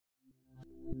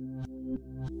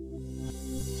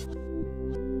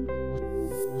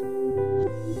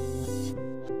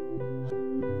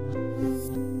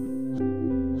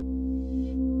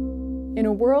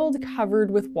world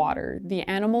covered with water, the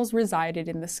animals resided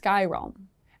in the sky realm.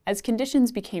 As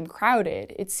conditions became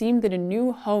crowded, it seemed that a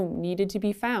new home needed to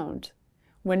be found.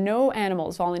 When no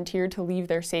animals volunteered to leave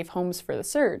their safe homes for the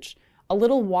search, a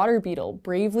little water beetle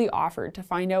bravely offered to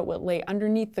find out what lay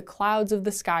underneath the clouds of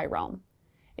the sky realm.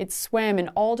 It swam in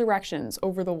all directions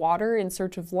over the water in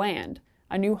search of land,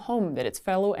 a new home that its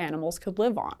fellow animals could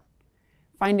live on.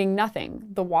 Finding nothing,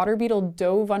 the water beetle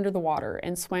dove under the water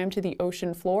and swam to the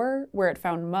ocean floor, where it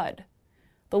found mud.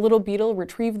 The little beetle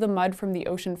retrieved the mud from the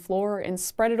ocean floor and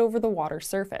spread it over the water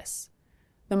surface.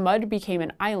 The mud became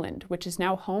an island, which is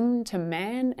now home to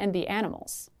man and the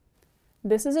animals.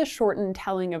 This is a shortened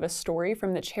telling of a story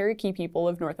from the Cherokee people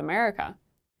of North America.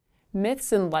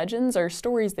 Myths and legends are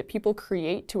stories that people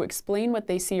create to explain what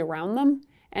they see around them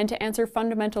and to answer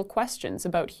fundamental questions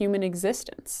about human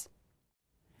existence.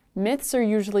 Myths are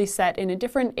usually set in a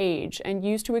different age and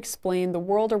used to explain the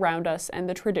world around us and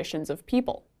the traditions of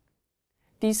people.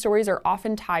 These stories are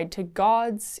often tied to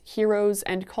gods, heroes,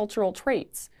 and cultural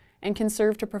traits, and can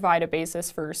serve to provide a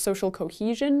basis for social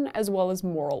cohesion as well as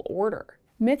moral order.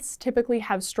 Myths typically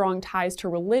have strong ties to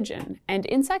religion, and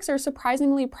insects are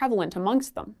surprisingly prevalent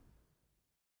amongst them.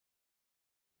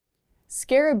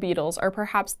 Scarab beetles are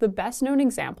perhaps the best-known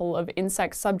example of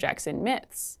insect subjects in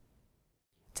myths.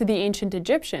 To the ancient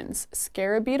Egyptians,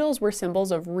 scarab beetles were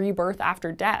symbols of rebirth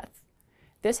after death.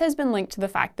 This has been linked to the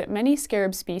fact that many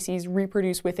scarab species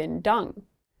reproduce within dung,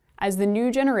 as the new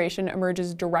generation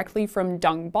emerges directly from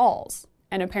dung balls,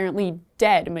 an apparently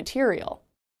dead material.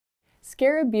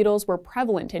 Scarab beetles were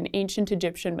prevalent in ancient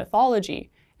Egyptian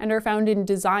mythology and are found in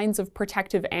designs of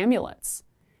protective amulets.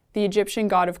 The Egyptian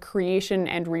god of creation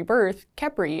and rebirth,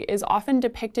 Khepri, is often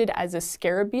depicted as a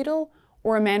scarab beetle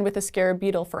or a man with a scarab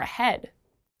beetle for a head.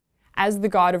 As the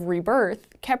god of rebirth,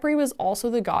 Khepri was also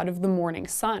the god of the morning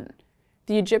sun.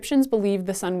 The Egyptians believed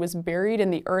the sun was buried in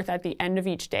the earth at the end of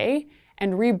each day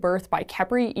and rebirthed by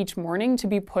Khepri each morning to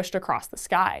be pushed across the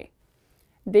sky.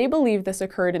 They believed this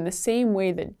occurred in the same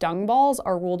way that dung balls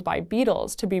are ruled by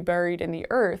beetles to be buried in the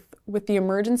earth, with the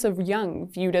emergence of young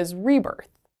viewed as rebirth.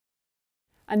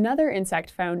 Another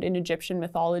insect found in Egyptian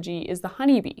mythology is the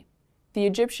honeybee. The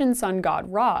Egyptian sun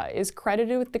god Ra is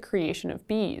credited with the creation of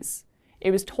bees.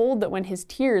 It was told that when his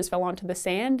tears fell onto the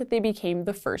sand, they became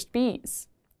the first bees.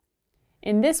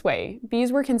 In this way,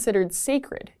 bees were considered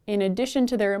sacred, in addition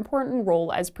to their important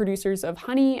role as producers of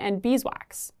honey and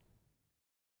beeswax.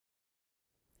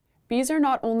 Bees are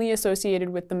not only associated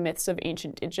with the myths of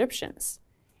ancient Egyptians.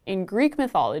 In Greek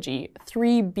mythology,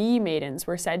 3 bee maidens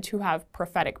were said to have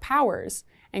prophetic powers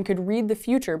and could read the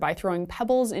future by throwing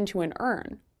pebbles into an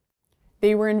urn.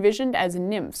 They were envisioned as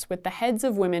nymphs with the heads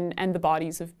of women and the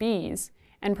bodies of bees,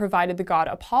 and provided the god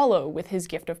Apollo with his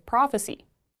gift of prophecy.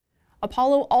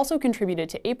 Apollo also contributed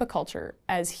to apiculture,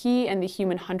 as he and the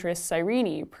human huntress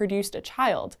Cyrene produced a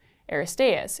child,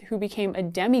 Aristaeus, who became a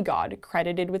demigod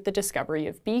credited with the discovery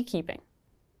of beekeeping.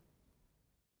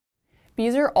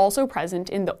 Bees are also present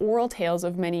in the oral tales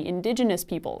of many indigenous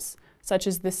peoples, such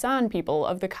as the San people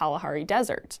of the Kalahari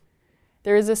Desert.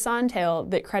 There is a San tale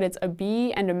that credits a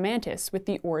bee and a mantis with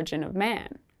the origin of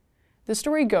man. The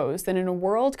story goes that in a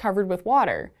world covered with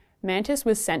water, Mantis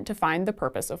was sent to find the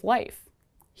purpose of life.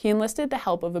 He enlisted the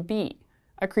help of a bee,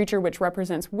 a creature which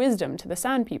represents wisdom to the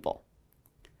San people.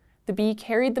 The bee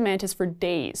carried the mantis for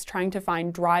days, trying to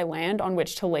find dry land on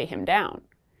which to lay him down.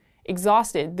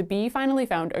 Exhausted, the bee finally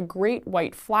found a great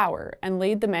white flower and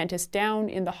laid the mantis down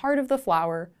in the heart of the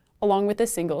flower, along with a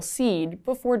single seed,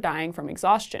 before dying from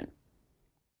exhaustion.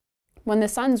 When the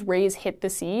sun's rays hit the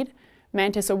seed,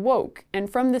 Mantis awoke, and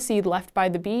from the seed left by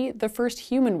the bee, the first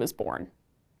human was born.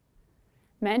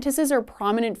 Mantises are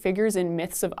prominent figures in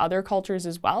myths of other cultures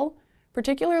as well,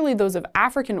 particularly those of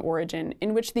African origin,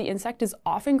 in which the insect is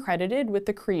often credited with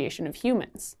the creation of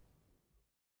humans.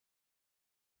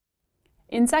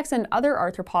 Insects and other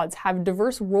arthropods have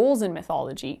diverse roles in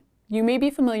mythology. You may be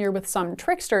familiar with some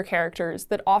trickster characters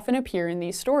that often appear in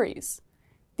these stories.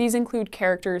 These include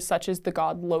characters such as the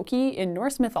god Loki in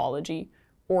Norse mythology,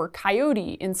 or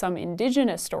Coyote in some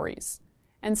indigenous stories,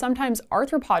 and sometimes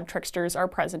arthropod tricksters are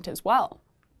present as well.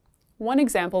 One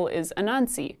example is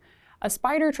Anansi, a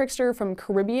spider trickster from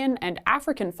Caribbean and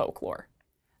African folklore.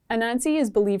 Anansi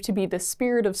is believed to be the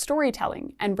spirit of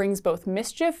storytelling and brings both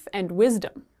mischief and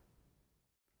wisdom.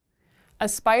 A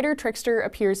spider trickster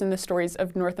appears in the stories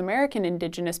of North American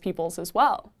indigenous peoples as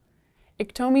well.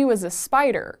 Iktomi was a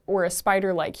spider, or a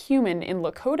spider-like human in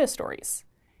Lakota stories.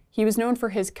 He was known for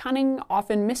his cunning,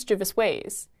 often mischievous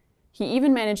ways. He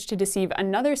even managed to deceive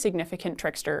another significant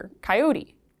trickster,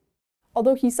 Coyote.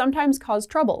 Although he sometimes caused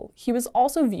trouble, he was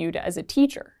also viewed as a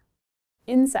teacher.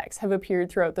 Insects have appeared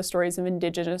throughout the stories of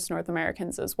indigenous North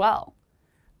Americans as well.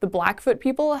 The Blackfoot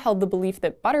people held the belief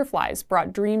that butterflies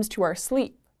brought dreams to our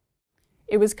sleep.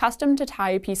 It was custom to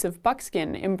tie a piece of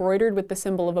buckskin embroidered with the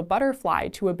symbol of a butterfly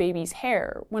to a baby's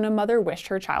hair when a mother wished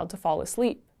her child to fall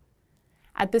asleep.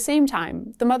 At the same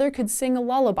time, the mother could sing a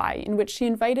lullaby in which she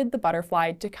invited the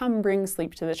butterfly to come bring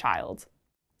sleep to the child.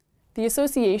 The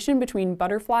association between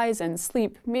butterflies and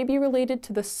sleep may be related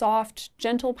to the soft,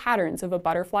 gentle patterns of a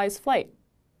butterfly's flight.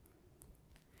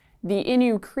 The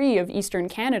Innu Cree of eastern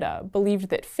Canada believed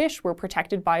that fish were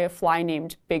protected by a fly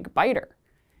named Big Biter.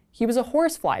 He was a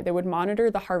horsefly that would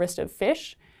monitor the harvest of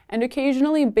fish, and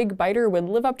occasionally Big Biter would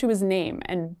live up to his name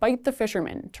and bite the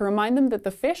fishermen to remind them that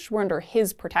the fish were under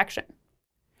his protection.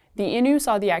 The Innu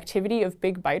saw the activity of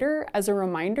Big Biter as a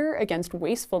reminder against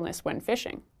wastefulness when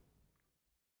fishing.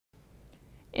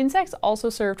 Insects also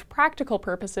served practical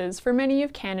purposes for many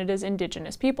of Canada's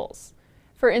Indigenous peoples.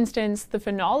 For instance, the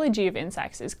phenology of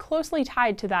insects is closely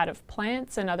tied to that of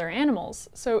plants and other animals,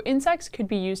 so insects could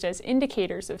be used as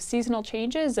indicators of seasonal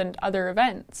changes and other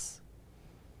events.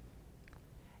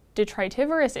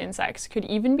 Detritivorous insects could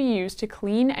even be used to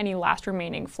clean any last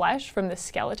remaining flesh from the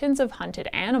skeletons of hunted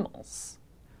animals.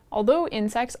 Although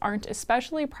insects aren't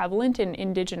especially prevalent in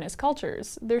Indigenous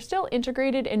cultures, they're still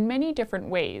integrated in many different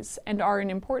ways and are an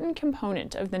important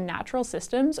component of the natural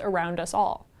systems around us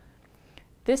all.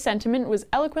 This sentiment was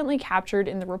eloquently captured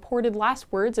in the reported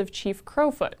last words of Chief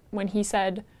Crowfoot when he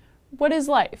said, "What is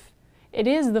life? It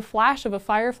is the flash of a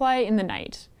firefly in the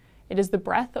night. It is the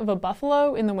breath of a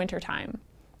buffalo in the wintertime.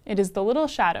 It is the little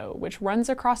shadow which runs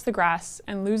across the grass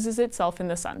and loses itself in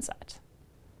the sunset."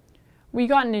 We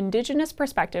got an Indigenous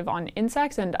perspective on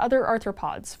insects and other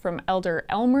arthropods from Elder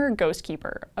Elmer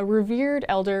Ghostkeeper, a revered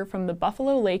elder from the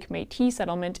Buffalo Lake Métis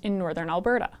settlement in northern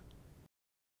Alberta.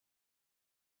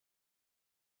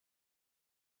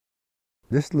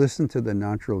 Just listen to the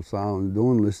natural sound.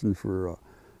 Don't listen for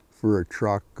a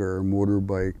truck or a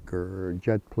motorbike or a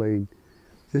jet plane.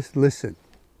 Just listen.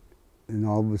 And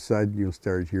all of a sudden you'll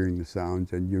start hearing the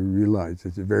sounds and you realize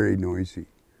it's very noisy,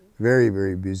 very,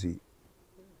 very busy.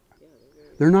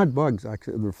 They're not bugs,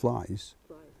 actually, they're flies.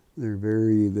 They're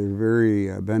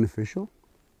very beneficial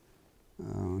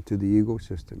to the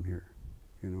ecosystem here.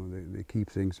 You know, they keep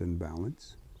things in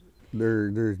balance.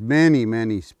 There's many,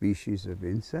 many species of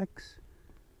insects,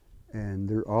 and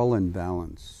they're all in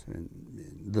balance.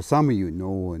 And some of you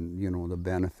know, and you know the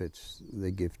benefits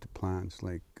they give to plants,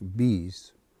 like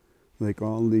bees, like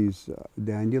all these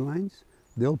dandelions.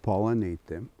 They'll pollinate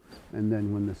them, and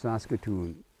then when the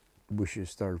Saskatoon bushes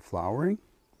start flowering,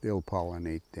 they'll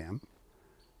pollinate them,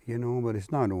 you know, but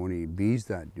it's not only bees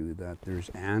that do that. There's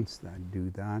ants that do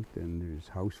that, and there's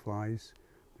houseflies.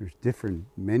 There's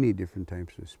many different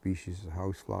types of species of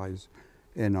houseflies,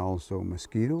 and also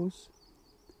mosquitoes,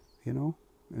 you know,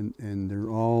 and they're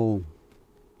all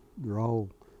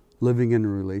living in a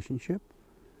relationship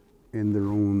in their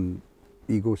own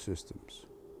ecosystems,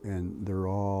 and they're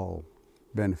all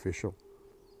beneficial.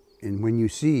 And when you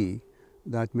see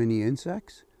that many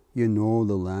insects, you know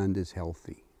the land is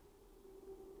healthy.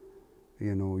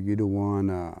 You know, you don't want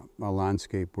a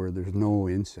landscape where there's no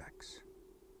insects.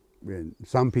 And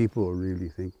some people really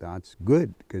think that's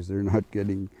good because they're not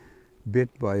getting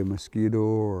bit by a mosquito,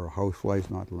 or a housefly's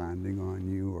not landing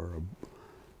on you, or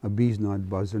a bee's not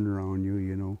buzzing around you,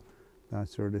 you know, that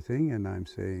sort of thing. And I'm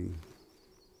saying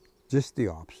just the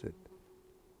opposite.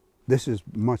 This is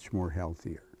much more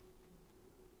healthier.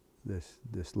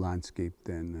 This landscape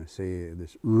than, say,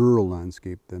 this rural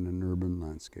landscape than an urban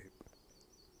landscape.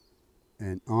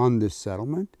 And on this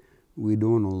settlement, we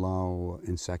don't allow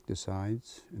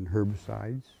insecticides and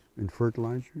herbicides and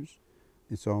fertilizers.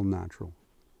 It's all natural.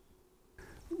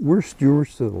 We're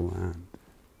stewards to the land,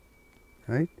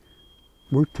 right?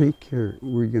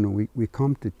 We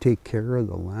come to take care of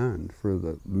the land for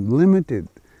the limited.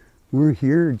 We're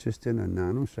here just in a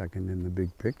nanosecond in the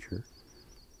big picture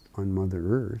on Mother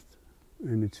Earth.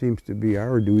 And it seems to be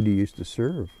our duty is to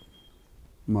serve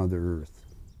Mother Earth.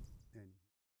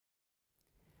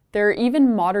 There are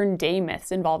even modern-day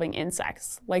myths involving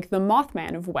insects, like the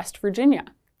Mothman of West Virginia.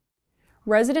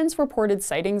 Residents reported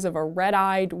sightings of a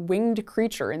red-eyed, winged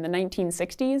creature in the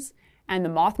 1960s, and the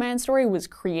Mothman story was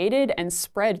created and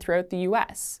spread throughout the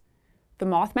US. The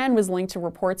Mothman was linked to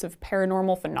reports of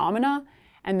paranormal phenomena,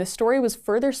 and the story was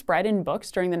further spread in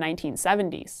books during the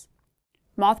 1970s.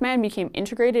 Mothman became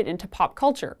integrated into pop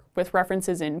culture, with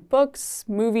references in books,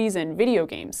 movies, and video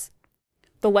games.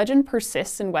 The legend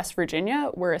persists in West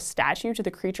Virginia, where a statue to the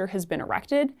creature has been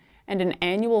erected, and an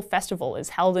annual festival is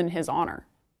held in his honor.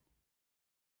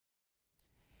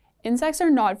 Insects are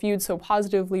not viewed so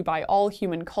positively by all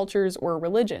human cultures or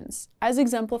religions, as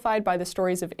exemplified by the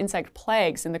stories of insect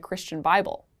plagues in the Christian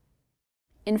Bible.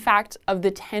 In fact, of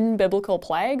the 10 biblical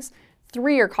plagues,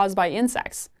 3 are caused by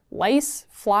insects: lice,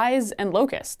 flies, and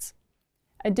locusts.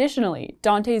 Additionally,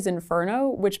 Dante's Inferno,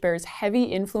 which bears heavy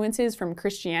influences from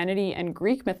Christianity and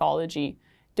Greek mythology,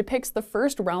 depicts the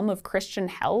first realm of Christian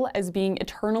hell as being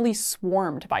eternally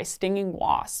swarmed by stinging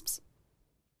wasps.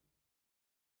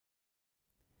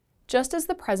 Just as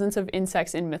the presence of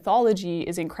insects in mythology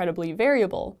is incredibly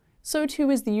variable, so too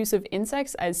is the use of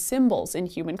insects as symbols in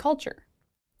human culture.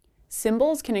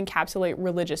 Symbols can encapsulate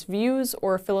religious views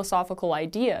or philosophical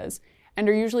ideas, and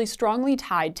are usually strongly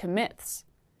tied to myths.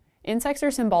 Insects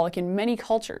are symbolic in many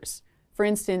cultures. For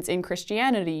instance, in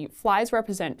Christianity, flies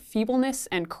represent feebleness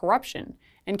and corruption,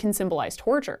 and can symbolize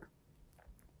torture.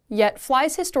 Yet,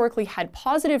 flies historically had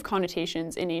positive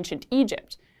connotations in ancient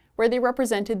Egypt, where they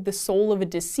represented the soul of a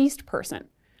deceased person,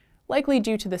 likely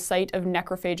due to the sight of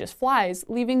necrophagous flies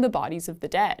leaving the bodies of the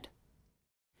dead.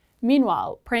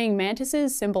 Meanwhile, praying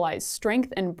mantises symbolize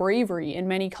strength and bravery in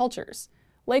many cultures,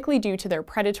 likely due to their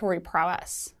predatory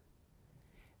prowess.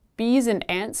 Bees and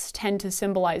ants tend to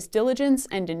symbolize diligence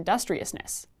and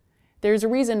industriousness. There's a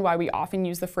reason why we often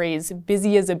use the phrase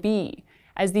busy as a bee,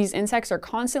 as these insects are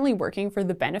constantly working for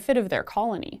the benefit of their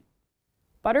colony.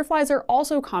 Butterflies are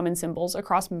also common symbols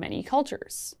across many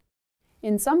cultures.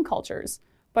 In some cultures,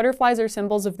 butterflies are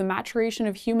symbols of the maturation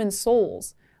of human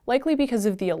souls, likely because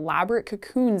of the elaborate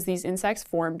cocoons these insects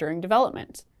form during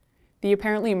development. The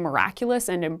apparently miraculous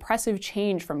and impressive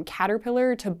change from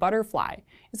caterpillar to butterfly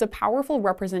is a powerful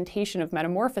representation of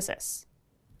metamorphosis.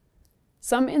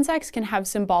 Some insects can have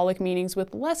symbolic meanings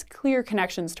with less clear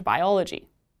connections to biology.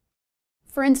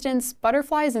 For instance,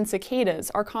 butterflies and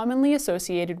cicadas are commonly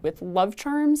associated with love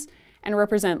charms and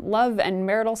represent love and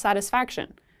marital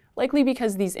satisfaction, likely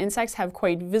because these insects have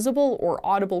quite visible or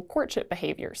audible courtship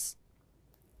behaviors.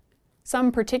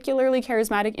 Some particularly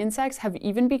charismatic insects have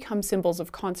even become symbols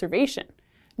of conservation,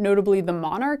 notably the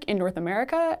monarch in North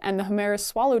America and the Homerus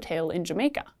swallowtail in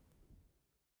Jamaica.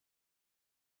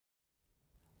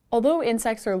 Although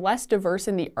insects are less diverse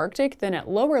in the Arctic than at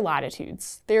lower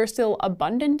latitudes, they are still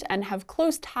abundant and have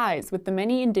close ties with the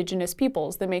many indigenous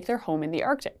peoples that make their home in the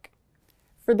Arctic.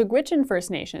 For the Gwich'in First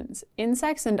Nations,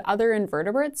 insects and other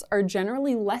invertebrates are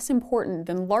generally less important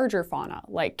than larger fauna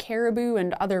like caribou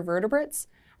and other vertebrates,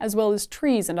 as well as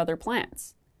trees and other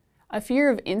plants. A fear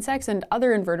of insects and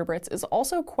other invertebrates is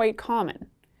also quite common.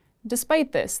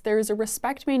 Despite this, there is a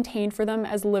respect maintained for them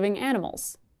as living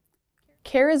animals.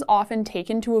 Care is often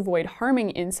taken to avoid harming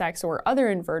insects or other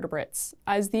invertebrates,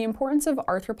 as the importance of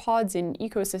arthropods in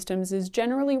ecosystems is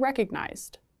generally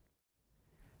recognized.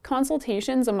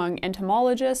 Consultations among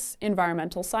entomologists,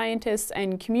 environmental scientists,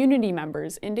 and community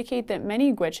members indicate that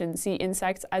many Gwich'in see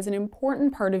insects as an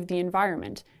important part of the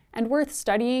environment and worth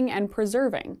studying and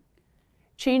preserving.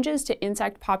 Changes to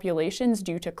insect populations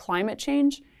due to climate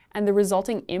change and the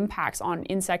resulting impacts on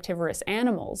insectivorous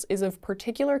animals is of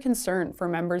particular concern for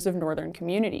members of northern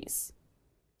communities.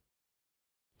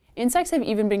 Insects have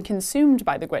even been consumed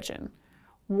by the Gwich'in.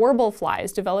 Warble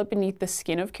flies develop beneath the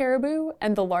skin of caribou,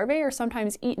 and the larvae are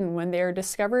sometimes eaten when they are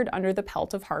discovered under the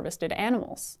pelt of harvested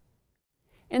animals.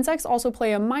 Insects also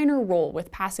play a minor role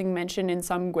with passing mention in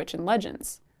some Gwich'in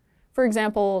legends. For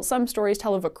example, some stories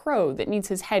tell of a crow that needs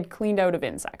his head cleaned out of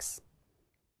insects.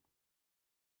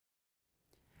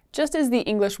 Just as the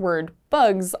English word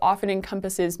bugs often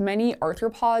encompasses many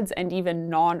arthropods and even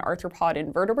non-arthropod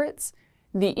invertebrates,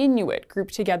 the Inuit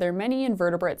group together many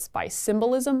invertebrates by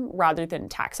symbolism rather than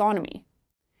taxonomy.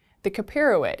 The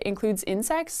Capirouit includes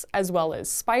insects as well as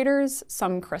spiders,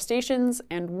 some crustaceans,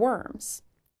 and worms.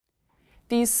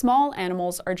 These small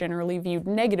animals are generally viewed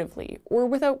negatively or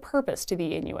without purpose to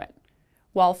the Inuit.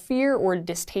 While fear or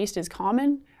distaste is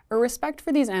common, a respect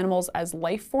for these animals as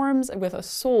life forms with a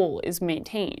soul is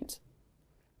maintained.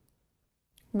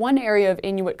 One area of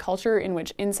Inuit culture in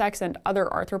which insects and other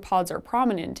arthropods are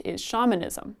prominent is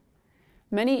shamanism.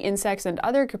 Many insects and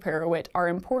other Capirouit are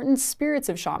important spirits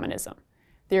of shamanism.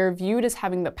 They are viewed as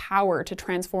having the power to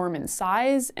transform in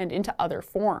size and into other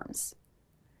forms.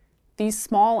 These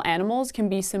small animals can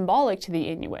be symbolic to the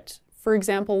Inuit. For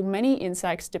example, many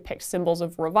insects depict symbols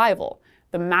of revival,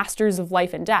 the masters of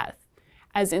life and death,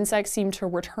 as insects seem to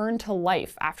return to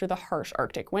life after the harsh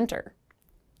Arctic winter.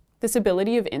 This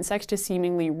ability of insects to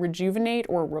seemingly rejuvenate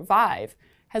or revive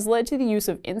has led to the use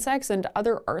of insects and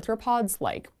other arthropods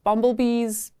like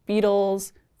bumblebees,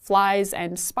 beetles, flies,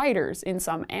 and spiders in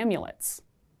some amulets.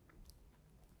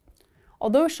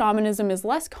 Although shamanism is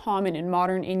less common in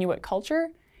modern Inuit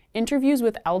culture, Interviews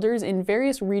with elders in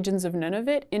various regions of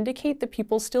Nunavut indicate that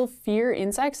people still fear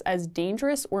insects as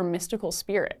dangerous or mystical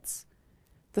spirits.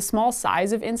 The small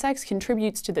size of insects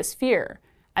contributes to this fear,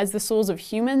 as the souls of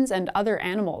humans and other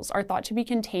animals are thought to be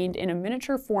contained in a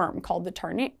miniature form called the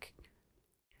tarnik.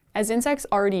 As insects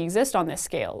already exist on this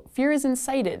scale, fear is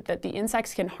incited that the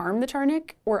insects can harm the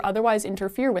tarnik or otherwise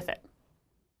interfere with it.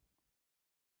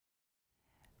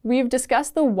 We've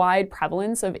discussed the wide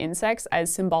prevalence of insects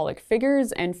as symbolic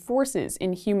figures and forces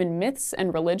in human myths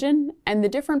and religion, and the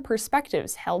different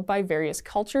perspectives held by various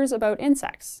cultures about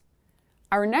insects.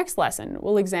 Our next lesson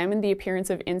will examine the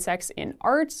appearance of insects in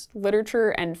art,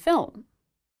 literature, and film.